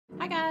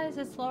guys,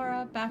 it's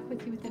Laura back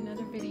with you with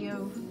another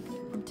video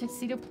from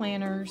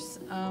TuxedoPlanners.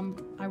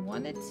 I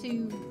wanted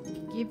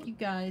to give you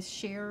guys,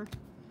 share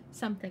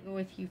something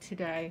with you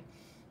today,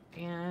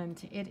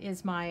 and it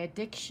is my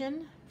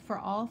addiction for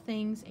all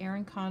things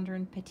Erin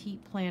Condren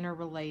Petite Planner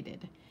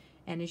related.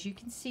 And as you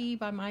can see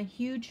by my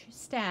huge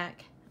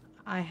stack,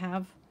 I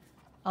have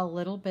a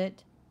little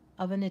bit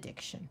of an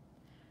addiction.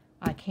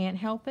 I can't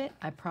help it.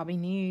 I probably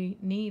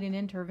need an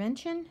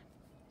intervention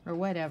or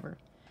whatever.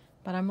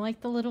 But I'm like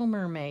the Little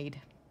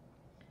Mermaid.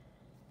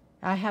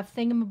 I have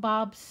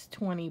thingamabobs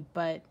 20,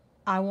 but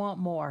I want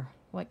more.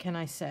 What can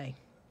I say?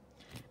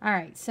 All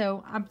right,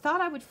 so I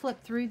thought I would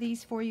flip through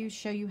these for you,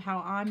 show you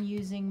how I'm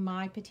using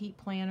my Petite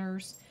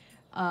Planners.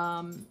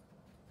 And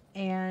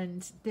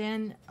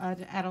then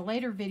at a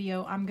later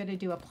video, I'm going to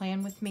do a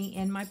plan with me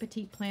in my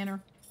Petite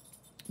Planner,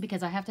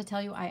 because I have to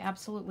tell you, I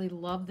absolutely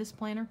love this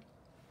planner.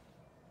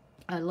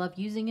 I love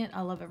using it.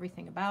 I love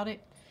everything about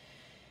it.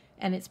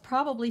 And it's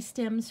probably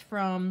stems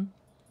from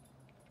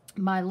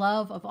my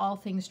love of all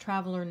things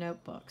traveler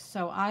notebooks.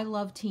 So I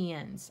love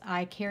TNs.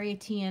 I carry a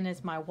TN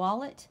as my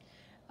wallet.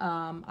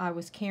 I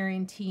was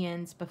carrying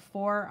TNs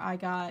before I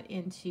got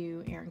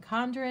into Erin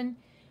Condren,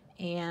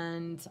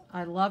 and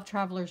I love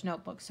traveler's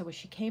notebooks. So when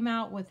she came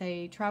out with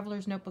a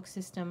traveler's notebook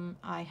system,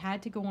 I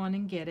had to go on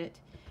and get it,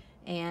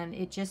 and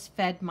it just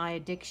fed my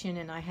addiction,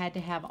 and I had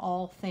to have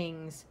all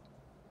things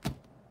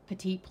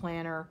Petite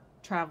Planner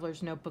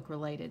traveler's notebook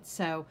related.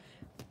 So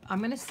I'm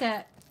going to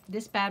set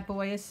this bad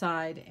boy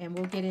aside, and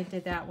we'll get into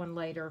that one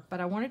later.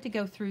 But I wanted to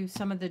go through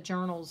some of the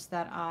journals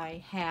that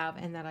I have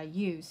and that I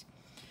use.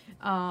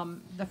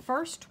 The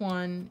first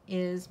one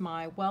is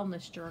my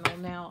wellness journal.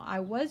 Now, I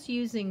was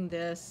using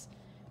this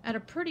at a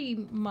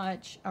pretty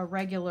much a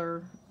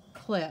regular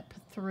clip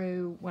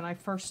through when I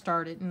first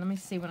started. And let me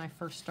see when I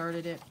first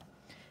started it.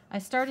 I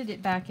started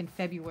it back in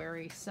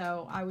February,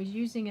 so I was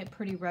using it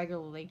pretty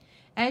regularly.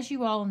 As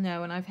you all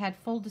know, and I've had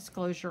full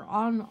disclosure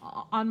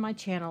on my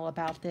channel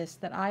about this,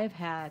 that I have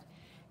had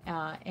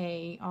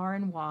a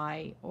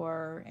RNY,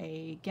 or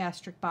a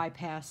gastric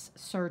bypass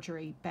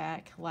surgery,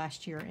 back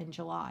last year in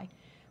July.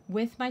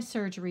 With my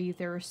surgery,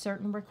 there are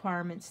certain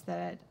requirements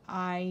that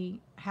I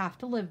have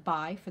to live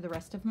by for the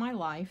rest of my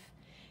life,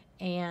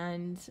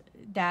 and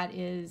that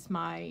is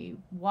my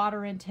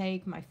water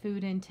intake, my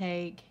food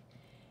intake,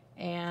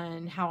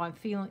 and how I'm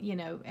feeling, you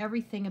know,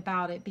 everything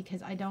about it,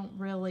 because I don't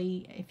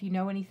really, if you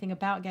know anything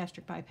about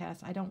gastric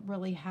bypass, I don't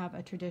really have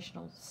a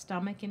traditional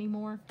stomach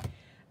anymore.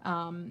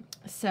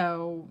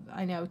 So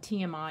I know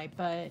TMI,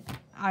 but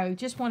I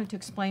just wanted to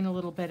explain a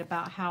little bit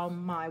about how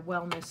my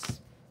wellness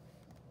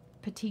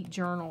petite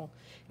journal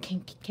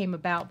came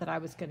about, that I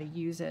was going to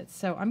use it.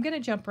 So I'm going to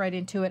jump right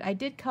into it. I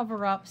did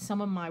cover up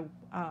some of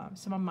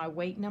my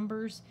weight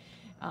numbers,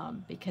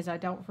 because I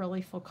don't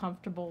really feel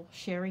comfortable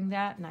sharing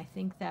that, and I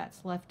think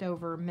that's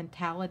leftover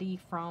mentality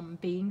from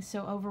being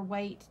so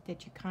overweight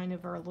that you kind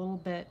of are a little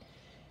bit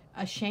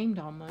ashamed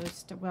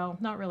almost. Well,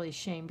 not really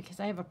ashamed, because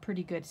I have a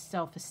pretty good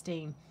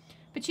self-esteem,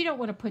 but you don't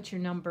want to put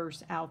your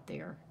numbers out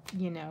there,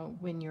 you know,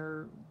 when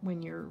you're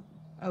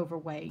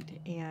overweight.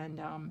 And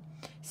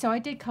so I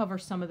did cover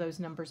some of those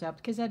numbers up,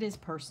 because that is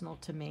personal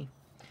to me,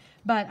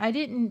 but I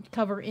didn't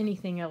cover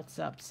anything else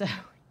up. So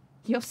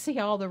you'll see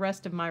all the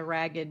rest of my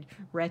ragged,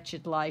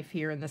 wretched life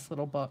here in this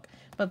little book.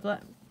 But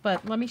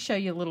let me show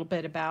you a little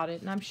bit about it.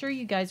 And I'm sure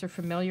you guys are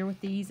familiar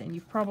with these, and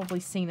you've probably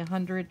seen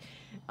 100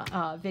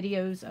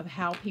 videos of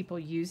how people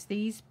use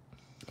these.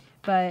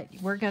 But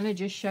we're going to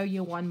just show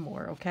you one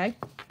more, okay?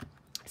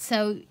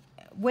 So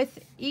with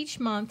each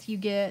month, you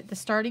get the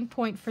starting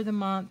point for the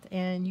month,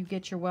 and you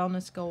get your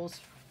wellness goals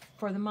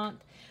for the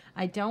month.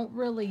 I don't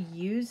really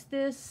use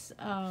this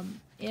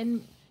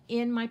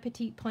in my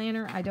Petite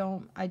Planner.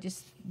 I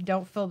just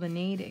don't feel the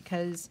need,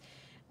 because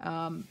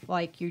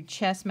like your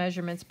chest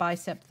measurements,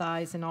 bicep,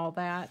 thighs, and all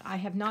that. I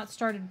have not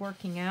started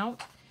working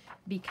out,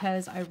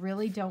 because I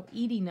really don't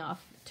eat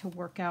enough to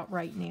work out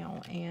right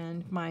now.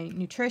 And my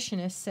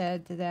nutritionist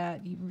said that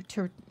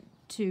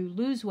to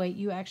lose weight,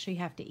 you actually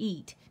have to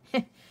eat.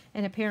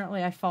 And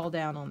apparently I fall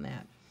down on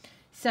that.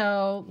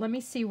 So let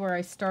me see where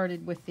I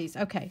started with these.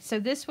 Okay,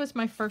 so this was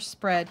my first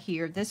spread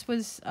here. This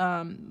was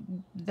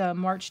the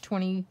March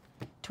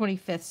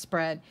 25th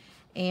spread,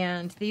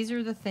 and these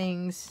are the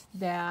things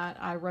that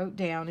I wrote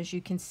down, as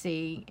you can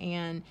see.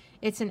 And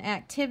it's an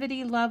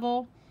activity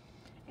level,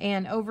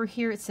 and over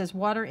here it says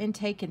water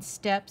intake and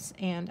steps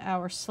and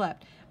hours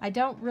slept. I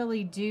don't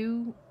really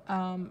do,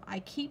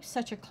 I keep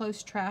such a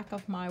close track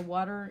of my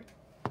water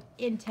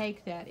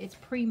intake that it's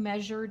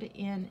pre-measured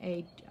in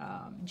a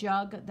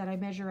jug that I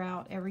measure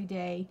out every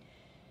day.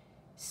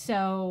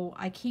 So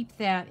I keep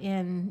that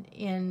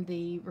in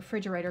the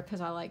refrigerator,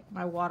 because I like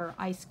my water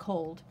ice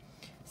cold.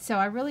 So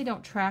I really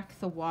don't track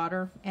the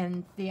water,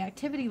 and the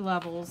activity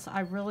levels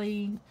I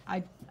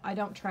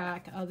don't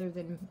track, other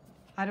than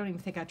I don't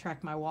even think I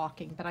track my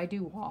walking, but I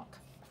do walk.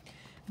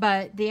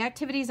 But the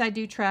activities I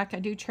do track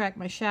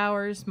my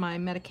showers, my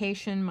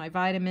medication, my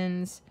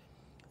vitamins,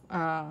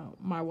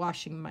 my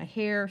washing my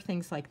hair,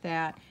 things like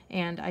that.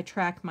 And I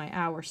track my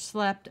hours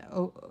slept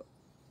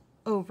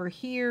over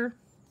here,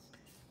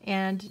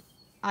 and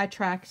I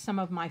track some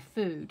of my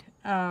food.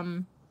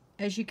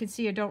 As you can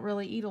see, I don't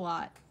really eat a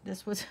lot.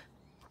 This was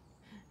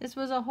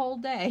a whole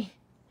day.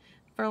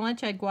 For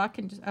lunch, I had guac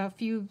and a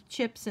few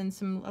chips and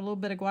a little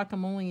bit of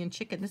guacamole and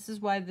chicken. This is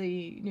why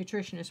the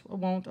nutritionist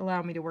won't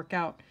allow me to work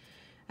out.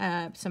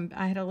 I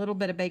had a little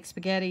bit of baked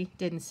spaghetti,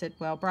 didn't sit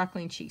well.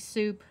 Broccoli and cheese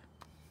soup.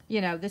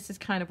 You know, this is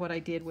kind of what I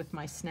did with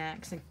my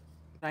snacks and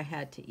I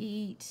had to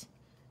eat.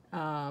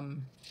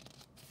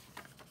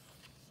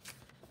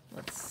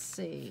 Let's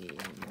see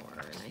more.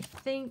 And I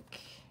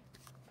think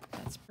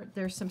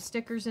there's some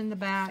stickers in the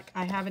back.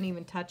 I haven't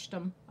even touched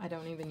them. I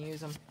don't even use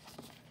them.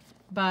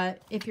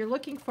 But if you're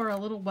looking for a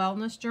little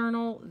wellness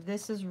journal,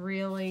 this is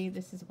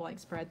a blank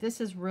spread. This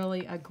is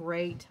really a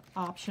great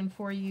option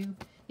for you.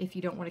 If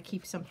you don't want to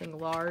keep something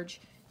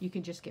large, you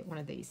can just get one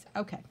of these.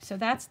 Okay, so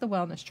that's the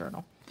wellness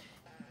journal.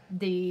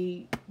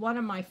 One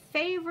of my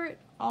favorite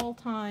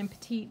all-time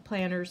Petite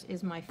Planners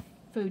is my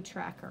food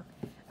tracker.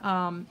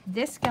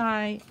 This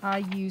guy I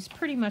use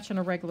pretty much on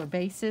a regular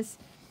basis.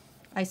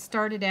 I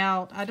started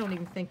out, I don't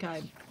even think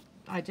I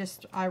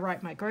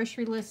write my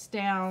grocery list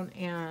down,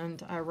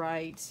 and I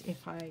write,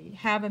 if I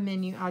have a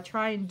menu, I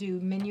try and do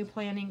menu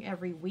planning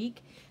every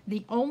week.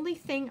 The only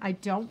thing I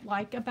don't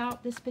like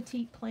about this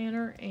Petite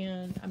Planner,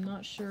 and I'm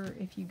not sure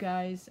if you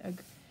guys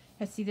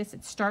see this,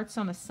 it starts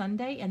on a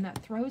Sunday, and that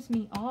throws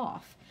me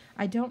off.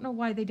 I don't know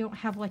why they don't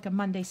have like a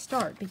Monday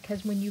start,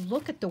 because when you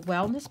look at the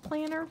wellness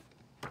planner,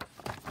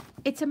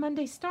 it's a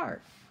Monday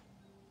start.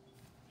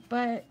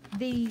 But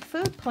the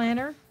food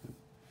planner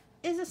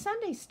is a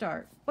Sunday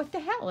start. What the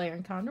hell,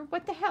 Erin Condren?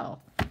 What the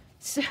hell?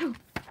 So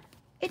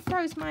it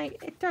throws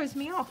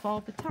me off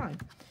all the time.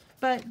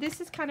 But this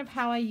is kind of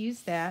how I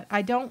use that.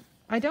 I don't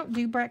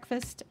do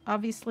breakfast,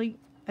 obviously,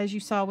 as you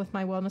saw with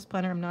my wellness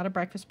planner. I'm not a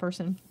breakfast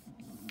person.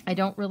 I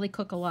don't really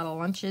cook a lot of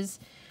lunches.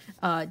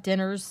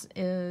 Dinners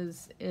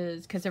is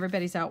because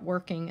everybody's out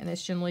working, and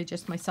it's generally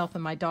just myself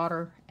and my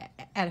daughter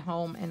at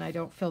home, and I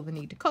don't feel the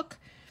need to cook.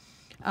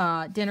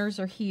 Dinners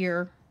are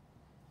here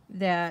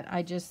that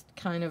I just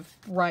kind of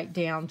write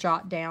down,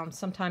 jot down.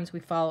 Sometimes we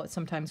follow it,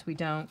 sometimes we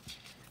don't.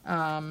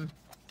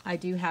 I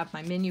do have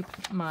my menu,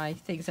 my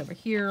things over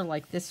here.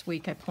 Like this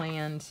week I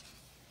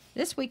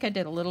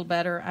did a little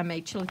better. I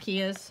made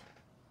chilaquiles,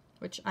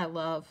 which I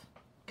love.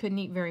 Couldn't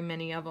eat very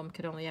many of them.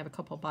 Could only have a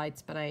couple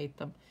bites, but I ate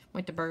them.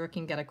 Went to Burger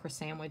King, got a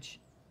croissant sandwich,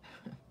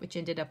 which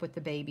ended up with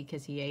the baby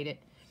because he ate it.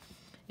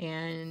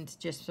 And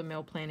just some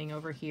meal planning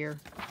over here.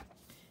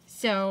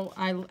 So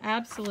I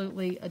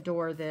absolutely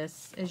adore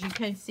this. As you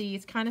can see,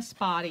 it's kind of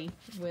spotty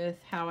with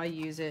how I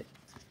use it.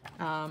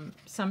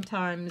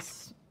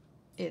 Sometimes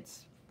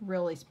it's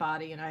really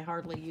spotty and I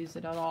hardly use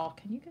it at all.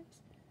 Can you guys?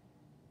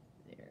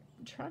 There.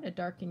 I'm trying to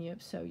darken you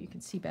up so you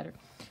can see better.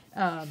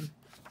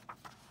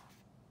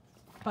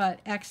 But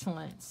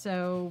excellent.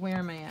 So where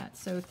am I at?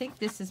 So I think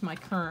this is my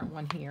current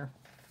one here.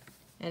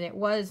 And it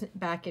was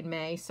back in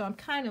May. So I'm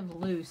kind of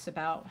loose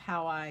about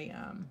how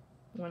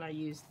when I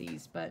use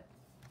these.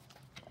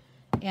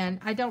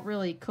 And I don't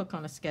really cook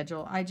on a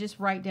schedule. I just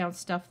write down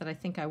stuff that I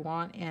think I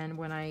want, and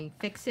when I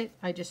fix it,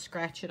 I just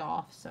scratch it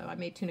off. So I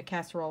made tuna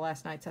casserole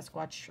last night, so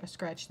I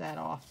scratched that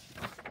off.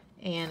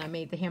 And I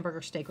made the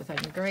hamburger steak with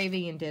onion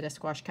gravy and did a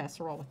squash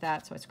casserole with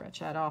that, so I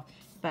scratched that off.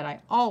 But I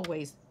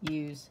always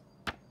use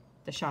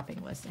the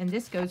shopping list, and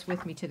this goes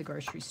with me to the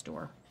grocery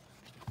store.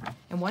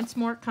 And once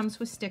more, it comes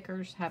with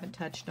stickers. Haven't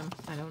touched them.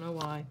 I don't know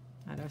why.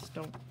 I just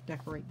don't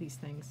decorate these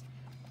things.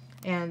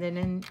 And then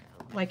in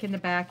the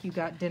back, you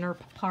got dinner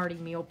party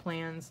meal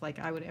plans. Like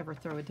I would ever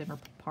throw a dinner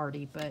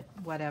party, but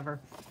whatever.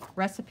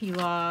 Recipe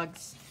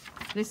logs.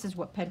 This is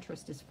what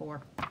Pinterest is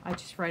for. I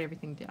just write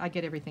everything. I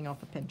get everything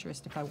off of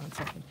Pinterest if I want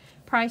something.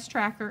 Price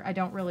tracker, I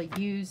don't really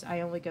use.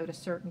 I only go to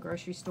certain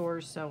grocery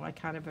stores, so I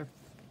kind of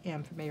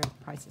am familiar with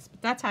prices.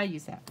 But that's how I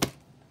use that.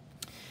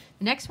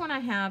 The next one I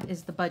have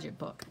is the budget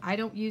book. I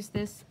don't use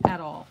this at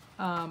all.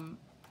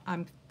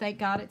 Thank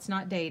God it's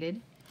not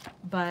dated.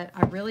 But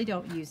I really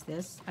don't use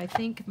this. I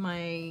think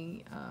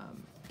and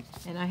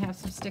I have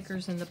some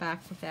stickers in the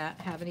back with that.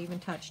 Haven't even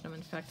touched them.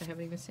 In fact, I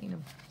haven't even seen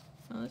them.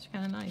 Oh, that's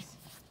kind of nice.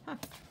 Huh.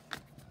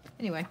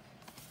 Anyway,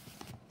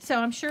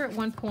 so I'm sure at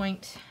one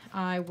point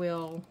I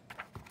will.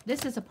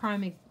 This is a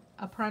prime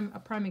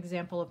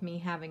example of me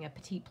having a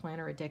Petite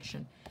Planner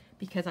addiction,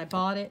 because I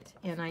bought it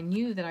and I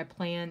knew that I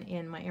plan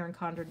in my Erin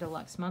Condren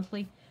Deluxe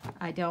Monthly.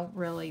 I don't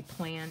really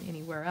plan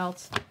anywhere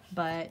else,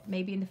 but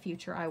maybe in the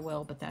future I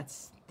will. But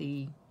that's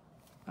the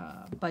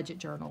budget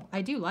journal.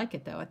 I do like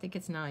it though. I think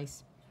it's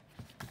nice.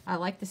 I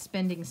like the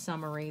spending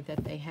summary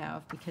that they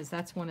have, because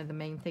that's one of the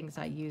main things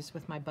I use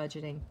with my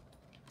budgeting.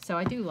 So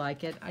I do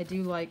like it. I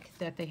do like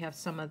that they have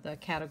some of the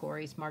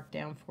categories marked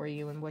down for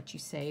you and what you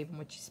save and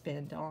what you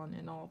spend on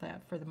and all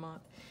that for the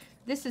month.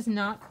 This is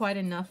not quite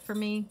enough for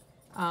me.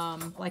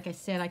 Like I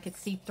said, I could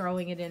see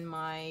throwing it in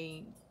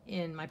my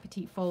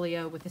Petite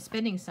Folio with the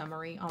spending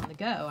summary on the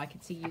go. I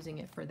could see using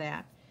it for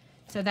that.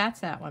 So that's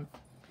that one.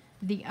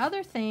 The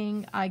other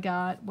thing I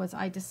got was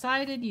I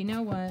decided, you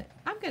know what,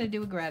 I'm going to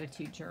do a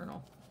gratitude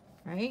journal,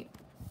 right?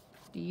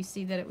 Do you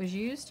see that it was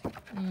used?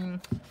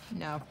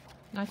 No,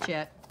 not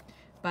yet.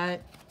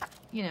 But,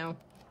 you know,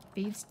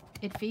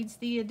 it feeds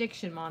the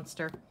addiction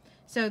monster.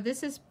 So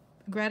this is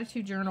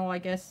Gratitude Journal, I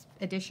guess,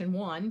 edition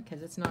 1,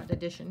 because it's not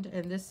editioned,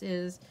 and this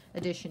is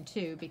edition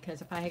 2,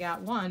 because if I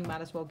got one,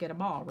 might as well get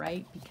them all,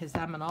 right? Because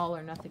I'm an all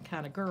or nothing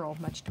kind of girl,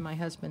 much to my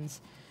husband's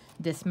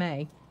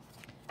dismay.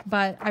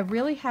 But I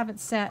really haven't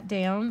sat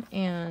down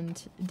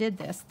and did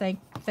this.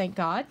 Thank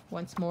God,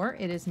 once more,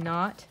 it is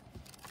not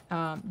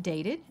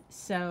dated.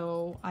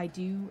 So I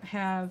do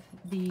have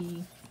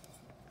the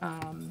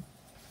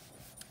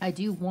I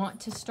do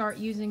want to start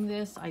using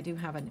this. I do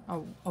have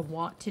a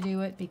want to do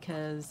it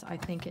because I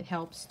think it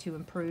helps to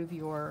improve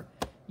your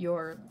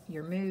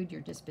mood,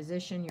 your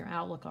disposition, your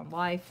outlook on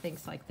life,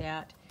 things like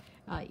that.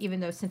 Even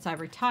though since I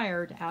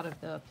retired out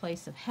of the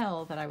place of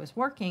hell that I was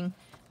working,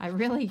 I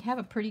really have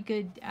a pretty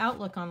good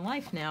outlook on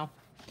life now.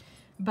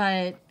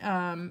 But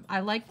I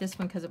like this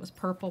one because it was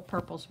purple.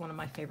 Purple's one of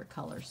my favorite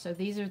colors. So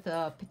these are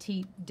the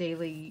Petite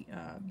Daily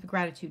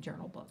Gratitude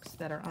Journal books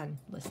that are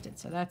unlisted.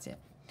 So that's it.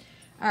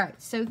 All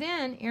right, so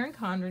then Erin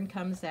Condren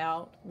comes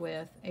out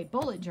with a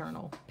bullet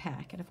journal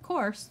pack, and of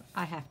course,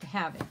 I have to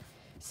have it.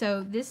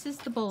 So this is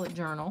the bullet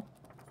journal.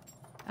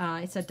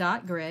 It's a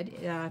dot grid.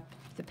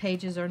 The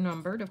pages are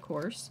numbered, of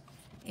course,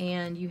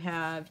 and you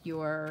have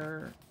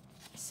your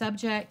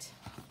subject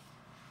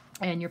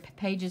and your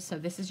pages. So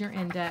this is your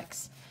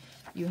index.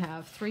 You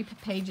have 3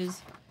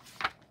 pages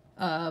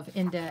of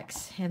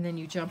index, and then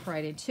you jump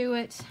right into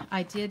it.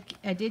 I did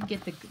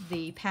get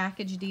the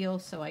package deal,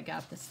 so I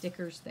got the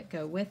stickers that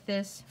go with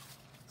this,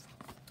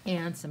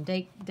 and some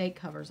date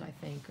covers, I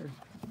think, or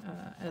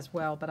as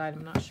well, but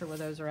I'm not sure where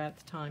those are at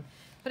the time.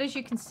 But as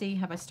you can see,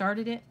 have I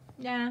started it?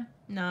 Yeah,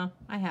 no,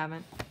 I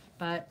haven't.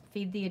 But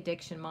feed the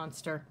addiction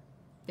monster.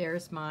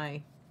 There's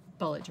my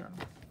bullet journal.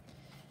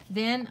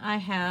 Then I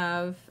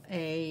have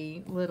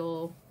a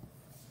little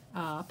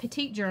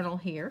petite journal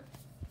here.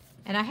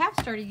 And I have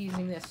started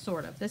using this,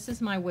 sort of. This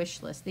is my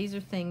wish list. These are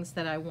things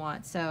that I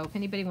want. So if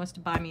anybody wants to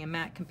buy me a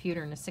Mac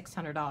computer and a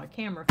 $600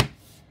 camera,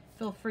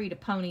 feel free to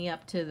pony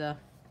up to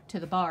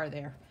the bar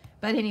there.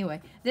 But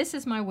anyway, this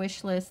is my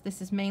wish list. This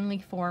is mainly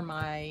for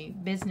my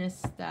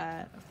business,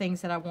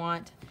 things that I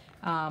want.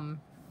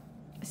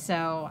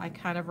 So I'm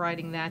kind of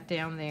writing that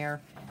down there.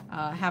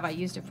 Have I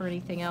used it for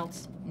anything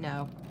else?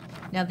 No.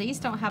 Now these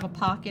don't have a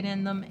pocket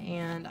in them,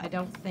 and I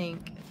don't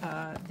think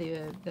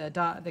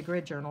the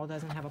grid journal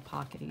doesn't have a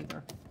pocket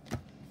either.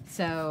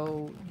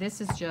 So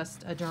this is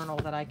just a journal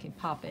that I can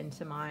pop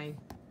into my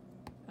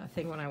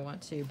thing when I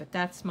want to. But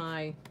that's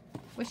my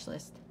wish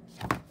list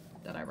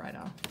that I write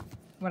on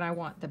when I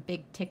want the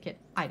big ticket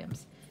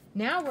items.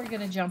 Now we're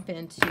going to jump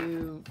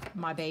into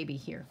my baby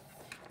here.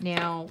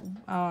 Now,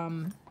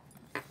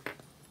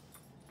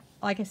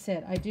 like I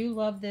said, I do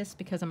love this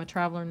because I'm a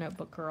traveler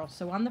notebook girl.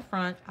 So on the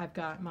front, I've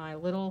got my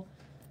little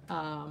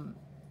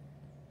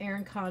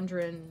Erin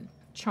Condren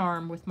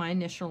charm with my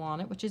initial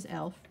on it, which is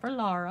Elf, for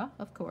Laura,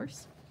 of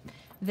course.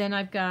 Then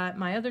I've got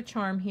my other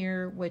charm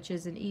here, which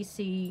is an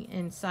EC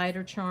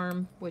Insider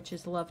charm, which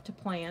is Love to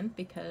Plan,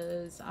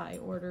 because I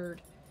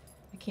ordered,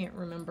 I can't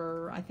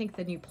remember, I think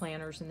the new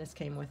planners, and this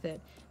came with it.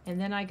 And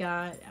then I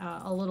got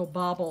a little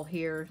bauble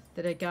here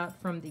that I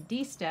got from the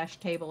D-Stash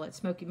table at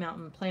Smoky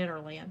Mountain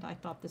Plannerland. I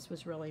thought this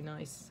was really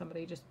nice.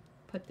 Somebody just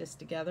put this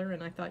together,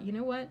 and I thought, you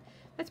know what,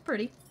 that's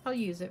pretty. I'll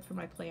use it for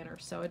my planner,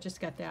 so I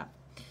just got that.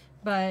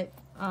 But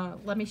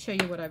let me show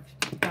you what I've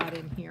got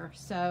in here.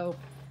 So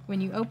when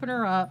you open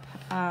her up,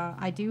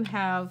 I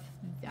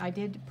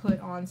did put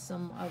on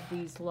some of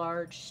these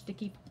large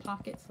sticky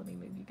pockets. Let me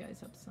move you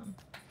guys up some.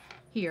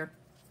 Here.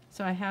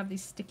 So I have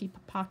these sticky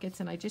pockets,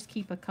 and I just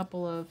keep a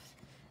couple of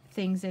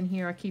things in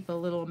here. I keep a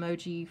little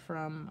emoji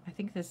from, I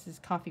think this is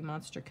Coffee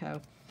Monster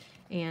Co.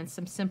 And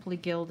some Simply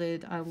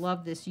Gilded. I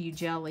love this U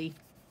Jelly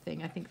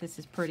thing. I think this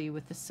is pretty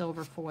with the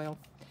silver foil.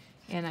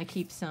 And I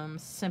keep some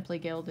Simply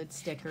Gilded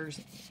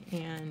stickers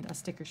and a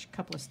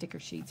couple of sticker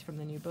sheets from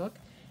the new book.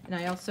 And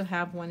I also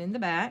have one in the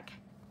back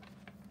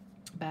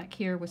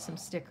here with some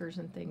stickers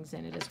and things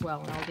in it as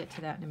well. And I'll get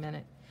to that in a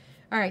minute.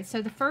 All right,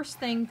 so the first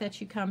thing that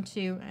you come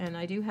to, and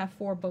I do have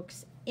 4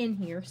 books in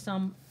here,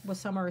 some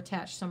are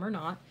attached, some are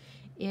not,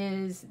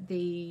 is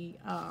the,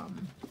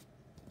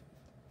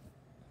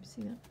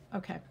 see that?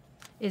 Okay,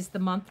 is the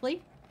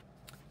monthly.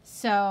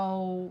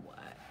 So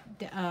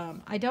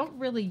I don't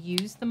really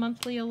use the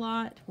monthly a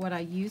lot. What I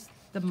use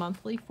the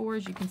monthly for,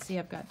 as you can see,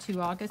 I've got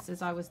 2 Augusts,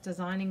 as I was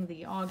designing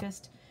the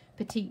August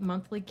Petite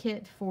monthly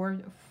kit for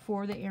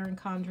the Erin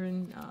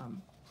Condren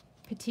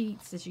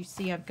Petites. As you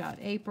see, I've got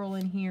April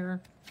in here.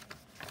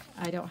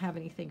 I don't have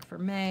anything for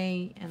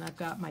May, and I've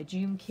got my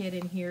June kit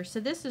in here. So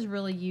this is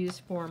really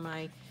used for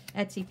my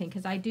Etsy thing,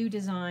 because I do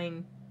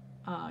design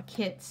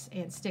kits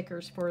and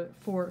stickers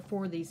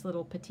for these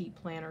little petite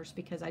planners,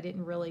 because I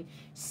didn't really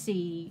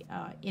see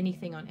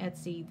anything on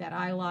Etsy that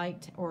I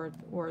liked, or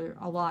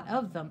a lot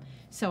of them.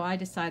 So I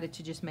decided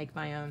to just make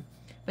my own.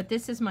 But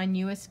this is my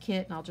newest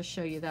kit, and I'll just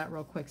show you that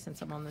real quick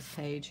since I'm on this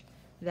page,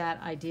 that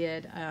I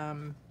did.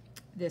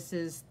 This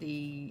is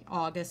the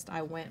August.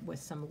 I went with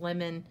some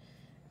lemon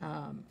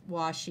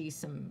washi,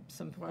 some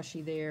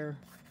washi there,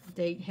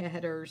 date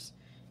headers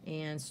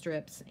and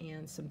strips,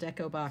 and some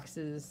deco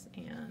boxes,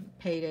 and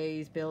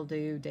paydays, bill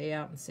due, day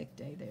out, and sick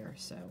day there.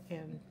 So,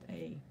 and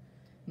a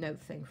note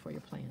thing for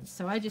your plans.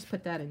 So I just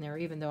put that in there,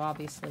 even though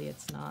obviously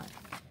it's not.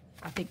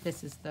 I think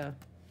this is the,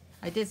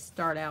 I did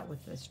start out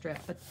with the strip,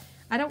 but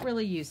I don't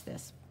really use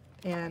this,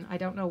 and I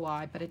don't know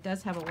why, but it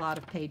does have a lot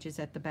of pages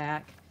at the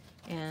back,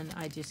 and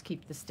I just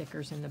keep the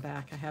stickers in the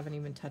back. I haven't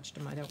even touched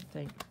them, I don't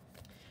think.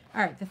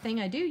 All right, the thing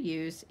I do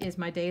use is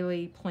my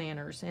daily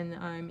planners, and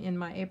I'm in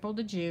my April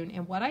to June,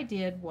 and what I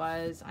did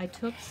was I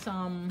took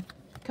some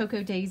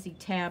Cocoa Daisy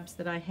tabs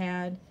that I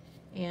had,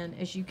 and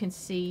as you can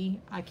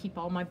see, I keep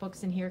all my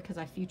books in here because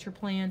I future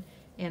plan,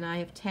 and I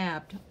have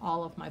tabbed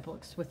all of my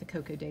books with the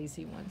Cocoa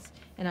Daisy ones.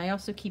 And I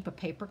also keep a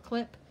paper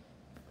clip,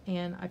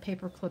 and I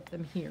paper clip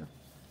them here.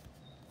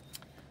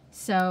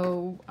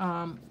 So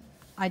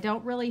I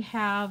don't really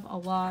have a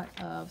lot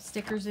of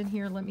stickers in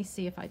here. Let me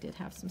see if I did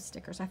have some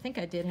stickers. I think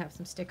I did have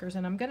some stickers,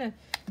 and I'm gonna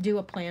do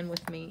a plan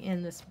with me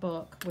in this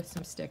book with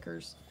some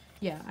stickers.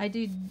 Yeah, I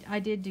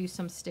did do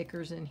some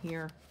stickers in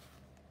here.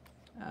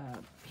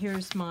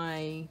 Here's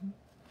my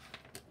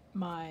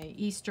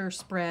Easter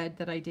spread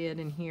that I did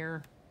in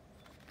here,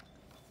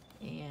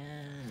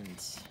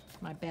 and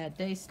my bad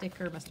day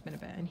sticker must have been a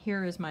bad. And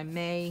here is my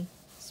May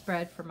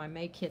spread for my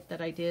May kit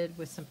that I did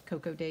with some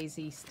Cocoa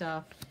Daisy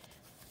stuff.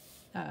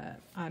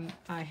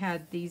 I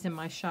had these in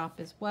my shop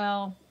as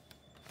well.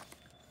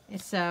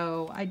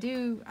 So I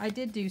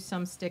did do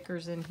some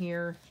stickers in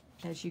here,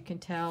 as you can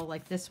tell.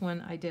 Like this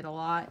one, I did a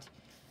lot.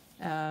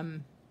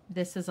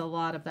 This is a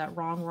lot of that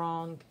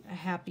wrong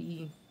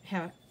happy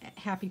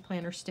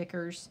planner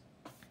stickers,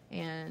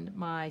 and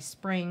my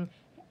spring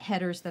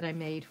headers that I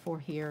made for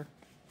here.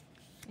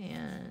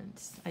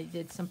 And I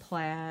did some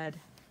plaid.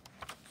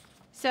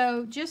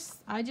 So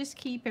I just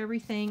keep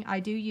everything. I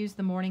do use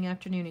the morning,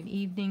 afternoon, and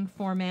evening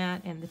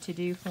format and the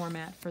to-do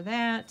format for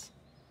that.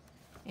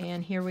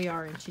 And here we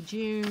are into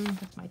June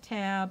with my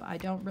tab. I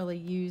don't really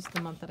use the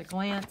month at a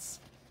glance.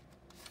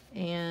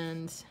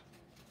 And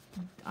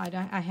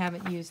I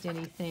haven't used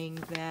anything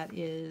that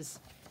is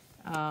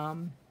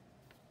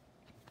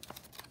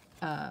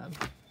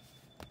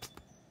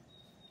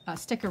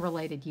sticker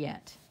related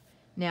yet.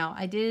 Now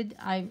I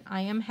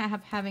am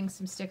having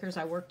some stickers.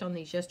 I worked on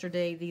these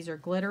yesterday. These are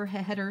glitter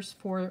headers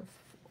for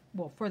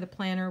the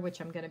planner, which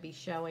I'm going to be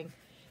showing.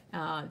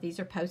 These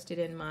are posted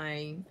in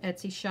my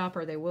Etsy shop,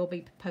 or they will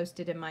be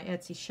posted in my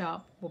Etsy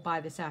shop. We'll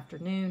buy this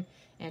afternoon,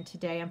 and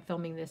today I'm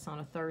filming this on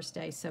a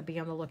Thursday, so be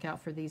on the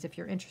lookout for these if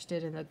you're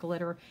interested in the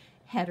glitter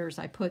headers.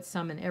 I put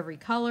some in every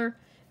color.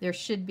 This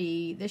should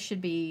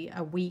be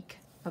a week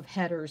of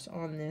headers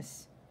on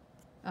this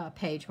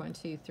page. 1,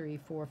 2, 3,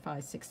 4,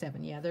 5, 6,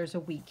 7. Yeah, there's a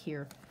week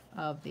here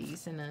of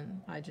these, and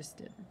then I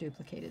just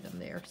duplicated them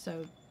there.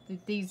 So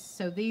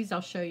these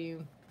I'll show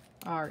you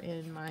are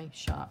in my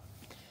shop.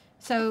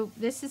 So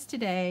this is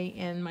today,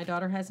 and my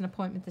daughter has an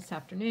appointment this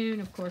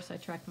afternoon. Of course, I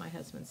track my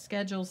husband's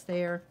schedules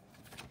there.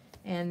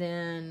 And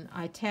then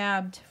I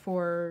tabbed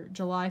for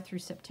July through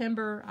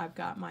September. I've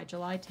got my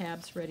July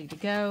tabs ready to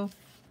go.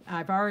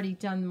 I've already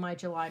done my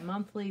July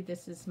monthly.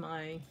 This is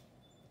my,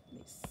 let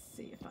me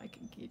see if I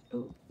can get,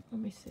 oh,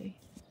 let me see.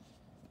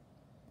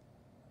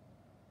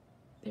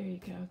 There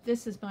you go.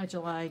 This is my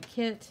July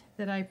kit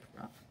that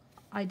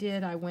I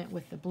did. I went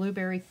with the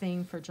blueberry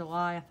theme for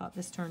July. I thought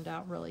this turned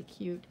out really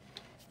cute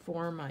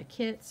for my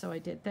kit, so I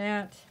did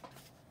that.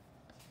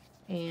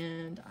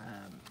 And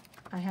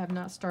I have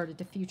not started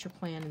to future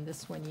plan in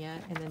this one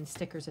yet. And then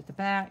stickers at the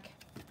back.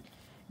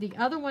 The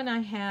other one I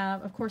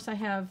have, of course I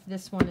have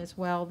this one as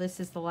well. This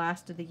is the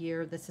last of the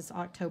year. This is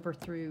October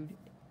through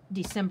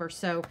December.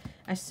 So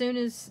as soon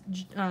as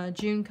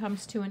June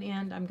comes to an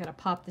end, I'm going to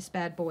pop this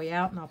bad boy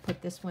out, and I'll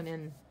put this one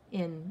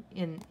in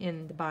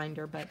the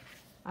binder. But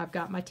I've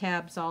got my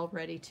tabs all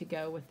ready to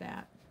go with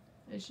that.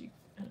 As you,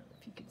 I don't know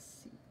if you can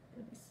see.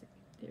 Let me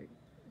see.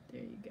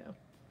 There you go.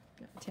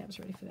 Got my tabs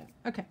ready for that.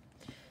 Okay.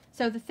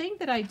 So the thing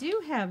that I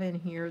do have in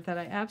here that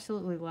I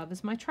absolutely love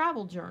is my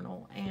travel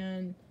journal.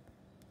 And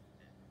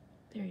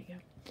there you go.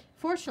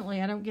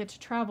 Fortunately, I don't get to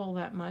travel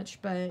that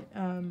much, but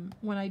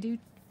when I do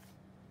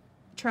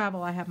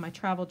travel, I have my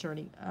travel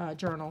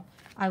journal.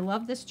 I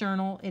love this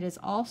journal. It is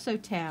also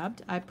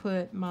tabbed. I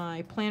put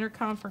my planner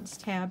conference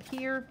tab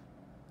here,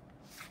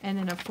 and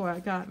then of course I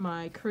got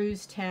my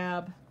cruise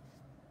tab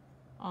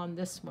on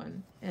this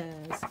one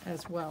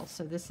as well.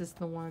 So this is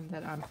the one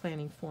that I'm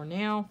planning for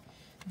now.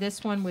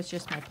 This one was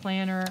just my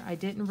planner. I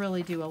didn't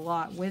really do a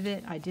lot with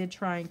it. I did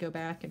try and go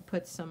back and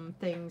put some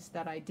things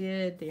that I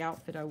did, the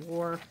outfit I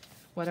wore,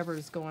 whatever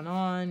is going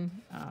on.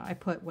 I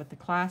put what the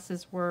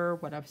classes were,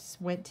 what I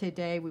went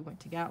today. We went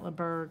to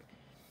Gatlinburg.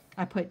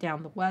 I put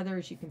down the weather.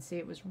 As you can see,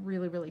 it was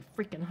really, really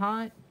freaking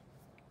hot.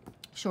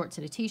 Shorts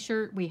and a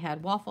t-shirt. We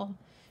had waffle.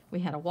 We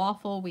had a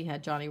waffle. We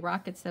had Johnny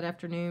Rockets that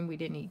afternoon. We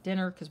didn't eat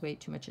dinner because we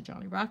ate too much of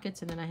Johnny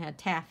Rockets. And then I had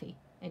taffy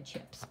and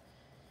chips.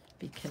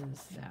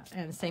 Because that,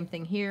 and the same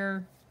thing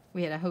here.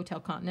 We had a Hotel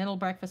Continental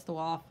breakfast,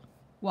 the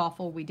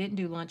waffle. We didn't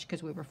do lunch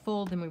because we were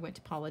full. Then we went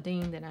to Paula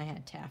Deen. Then I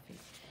had taffy.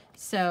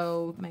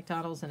 So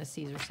McDonald's and a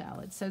Caesar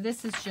salad. So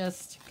this is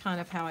just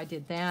kind of how I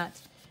did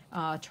that.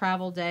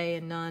 Travel day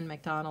and none,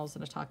 McDonald's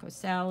and a taco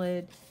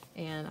salad.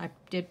 And I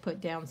did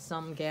put down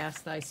some gas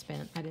that I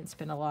spent. I didn't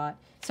spend a lot.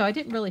 So I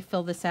didn't really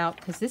fill this out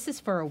because this is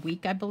for a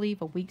week, I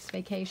believe, a week's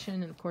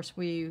vacation. And of course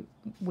we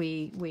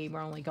were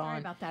only gone. Sorry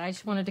about that. I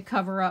just wanted to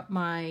cover up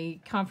my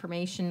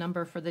confirmation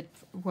number for the,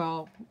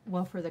 well,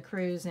 for the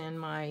cruise and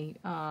my,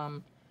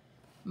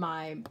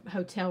 my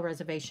hotel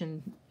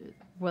reservation,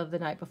 well, the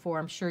night before.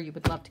 I'm sure you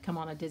would love to come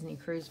on a Disney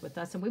cruise with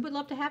us, and we would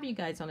love to have you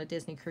guys on a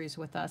Disney cruise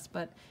with us,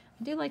 but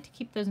I do like to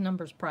keep those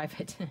numbers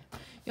private.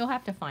 You'll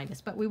have to find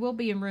us, but we will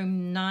be in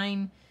room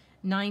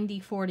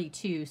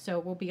 9042, so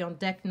we'll be on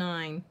deck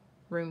 9,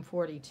 room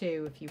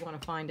 42, if you want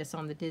to find us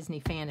on the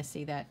Disney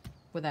Fantasy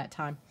with that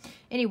time.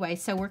 Anyway,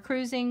 so we're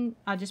cruising.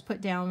 I just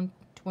put down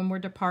when we're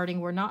departing.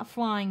 We're not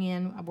flying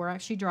in, we're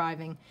actually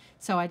driving,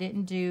 so I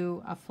didn't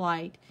do a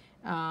flight.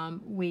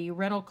 We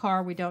rental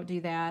car, we don't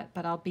do that,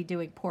 but I'll be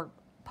doing port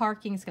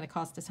parking. It's going to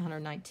cost us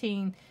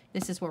 $119.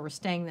 This is where we're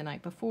staying the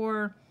night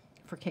before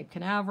for Cape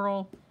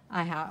Canaveral.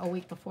 I have a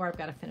week before I've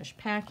got to finish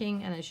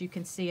packing, and as you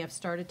can see, I've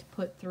started to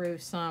put through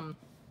some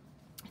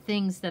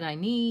things that I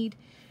need,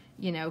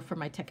 you know, for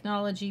my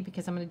technology,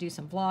 because I'm going to do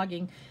some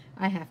vlogging.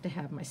 I have to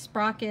have my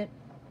sprocket,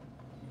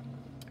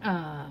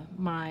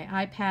 my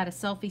iPad, a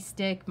selfie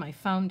stick, my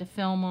phone to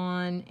film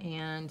on,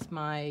 and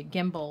my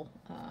gimbal,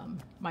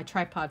 my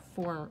tripod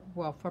for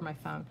my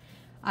phone.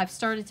 I've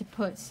started to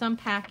put some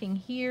packing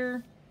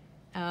here.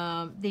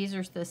 These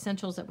are the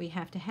essentials that we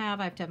have to have.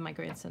 I have to have my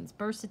grandson's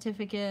birth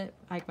certificate.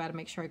 I've got to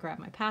make sure I grab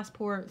my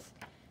passports.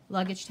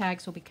 Luggage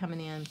tags will be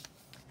coming in.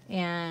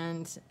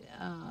 And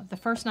the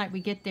first night we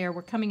get there,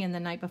 we're coming in the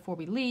night before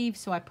we leave,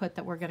 so I put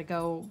that we're going to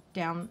go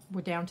down,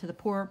 we're down to the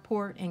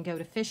port and go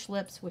to Fish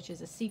Lips, which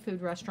is a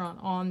seafood restaurant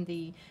on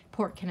the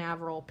Port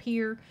Canaveral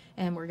Pier,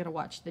 and we're going to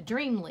watch the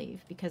Dream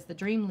leave, because the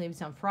Dream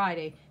leaves on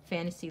Friday,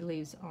 Fantasy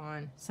leaves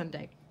on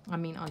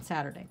on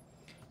Saturday.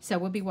 So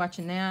we'll be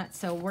watching that.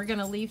 So we're going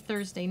to leave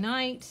Thursday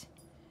night,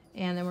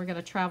 and then we're going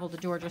to travel to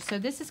Georgia. So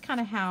this is kind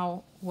of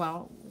how,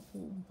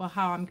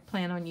 how I'm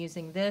planning on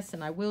using this,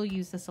 and I will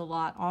use this a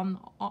lot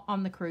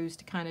on the cruise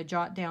to kind of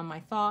jot down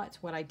my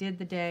thoughts, what I did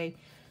the day,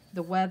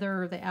 the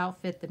weather, the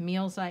outfit, the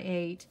meals I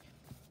ate,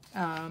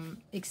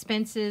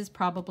 expenses.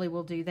 Probably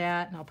will do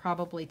that, and I'll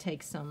probably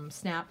take some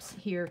snaps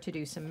here to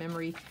do some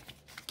memory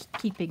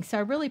keeping. So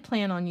I really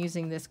plan on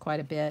using this quite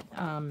a bit.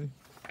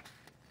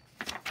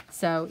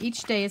 So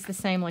each day is the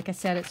same. Like I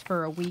said, it's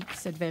for a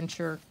week's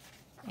adventure,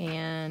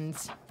 and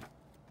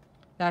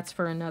that's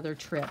for another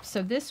trip.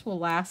 So this will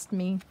last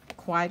me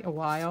quite a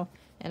while.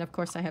 And of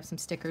course I have some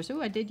stickers.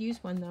 Oh, I did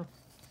use one though.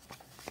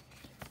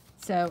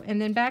 So,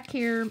 and then back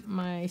here,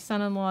 my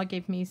son-in-law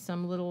gave me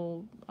some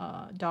little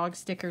dog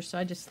stickers, so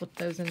I just slipped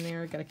those in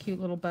there. Got a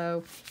cute little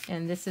bow.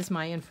 And this is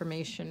my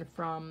information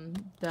from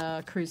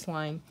the cruise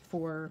line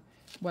for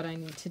what I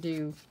need to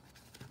do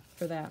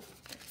for that.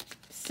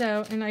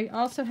 So, and I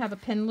also have a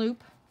pin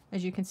loop.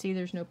 As you can see,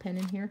 there's no pin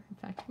in here. In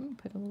fact, I'm going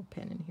to put a little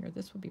pin in here.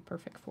 This will be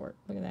perfect for it.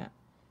 Look at that.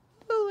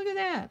 Oh, look at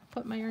that.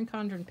 Put my Erin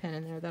Condren pin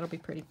in there. That'll be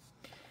pretty.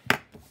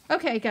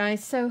 Okay,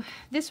 guys. So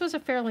this was a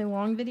fairly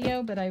long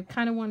video, but I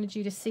kind of wanted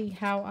you to see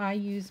how I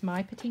use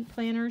my Petite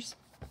Planners.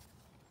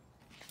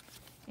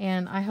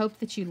 And I hope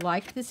that you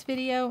liked this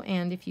video.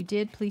 And if you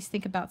did, please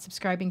think about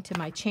subscribing to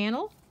my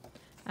channel.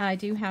 I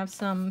do have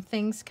some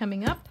things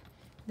coming up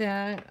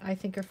that I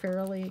think are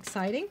fairly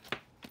exciting,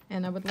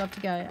 and I would love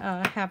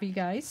to have you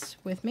guys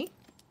with me.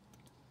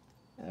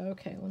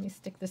 Okay, let me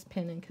stick this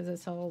pin in because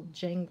it's all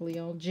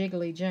jangly, all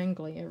jiggly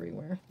jangly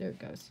everywhere. There it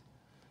goes.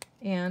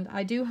 And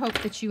I do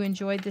hope that you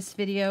enjoyed this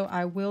video.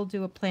 I will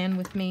do a plan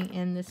with me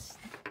in this,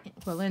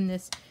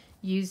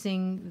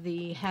 using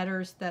the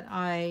headers that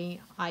I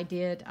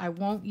did. I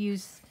won't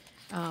use,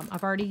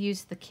 I've already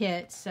used the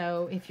kit,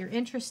 so if you're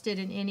interested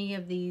in any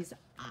of these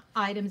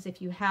items,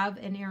 if you have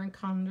an Erin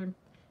Condren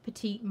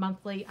Petite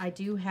monthly, I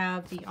do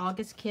have the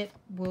August kit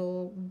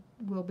will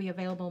be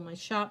available in my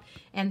shop,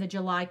 and the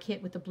July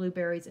kit with the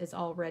blueberries is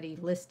already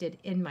listed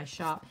in my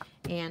shop,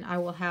 and I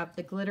will have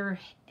the glitter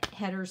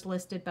headers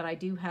listed, but I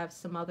do have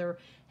some other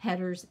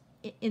headers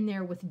in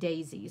there with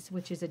daisies,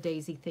 which is a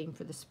daisy theme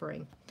for the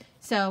spring.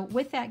 So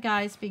with that,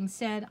 guys, being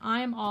said, I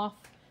am off.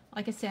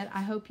 Like I said,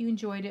 I hope you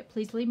enjoyed it.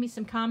 Please leave me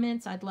some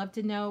comments. I'd love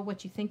to know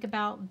what you think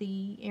about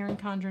the Erin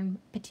Condren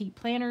Petite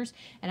Planners.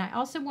 And I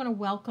also want to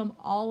welcome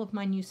all of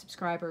my new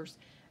subscribers.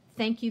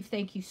 Thank you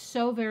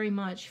so very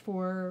much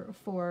for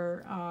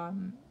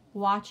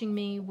watching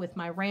me with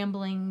my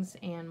ramblings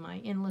and my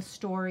endless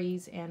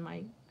stories and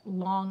my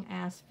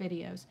long-ass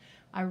videos.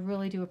 I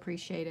really do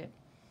appreciate it.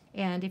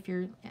 And if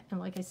you're,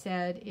 like I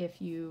said,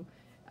 if you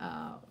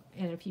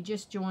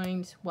just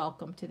joined,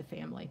 welcome to the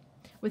family.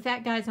 With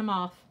that, guys, I'm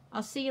off.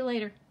 I'll see you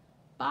later.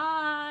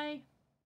 Bye.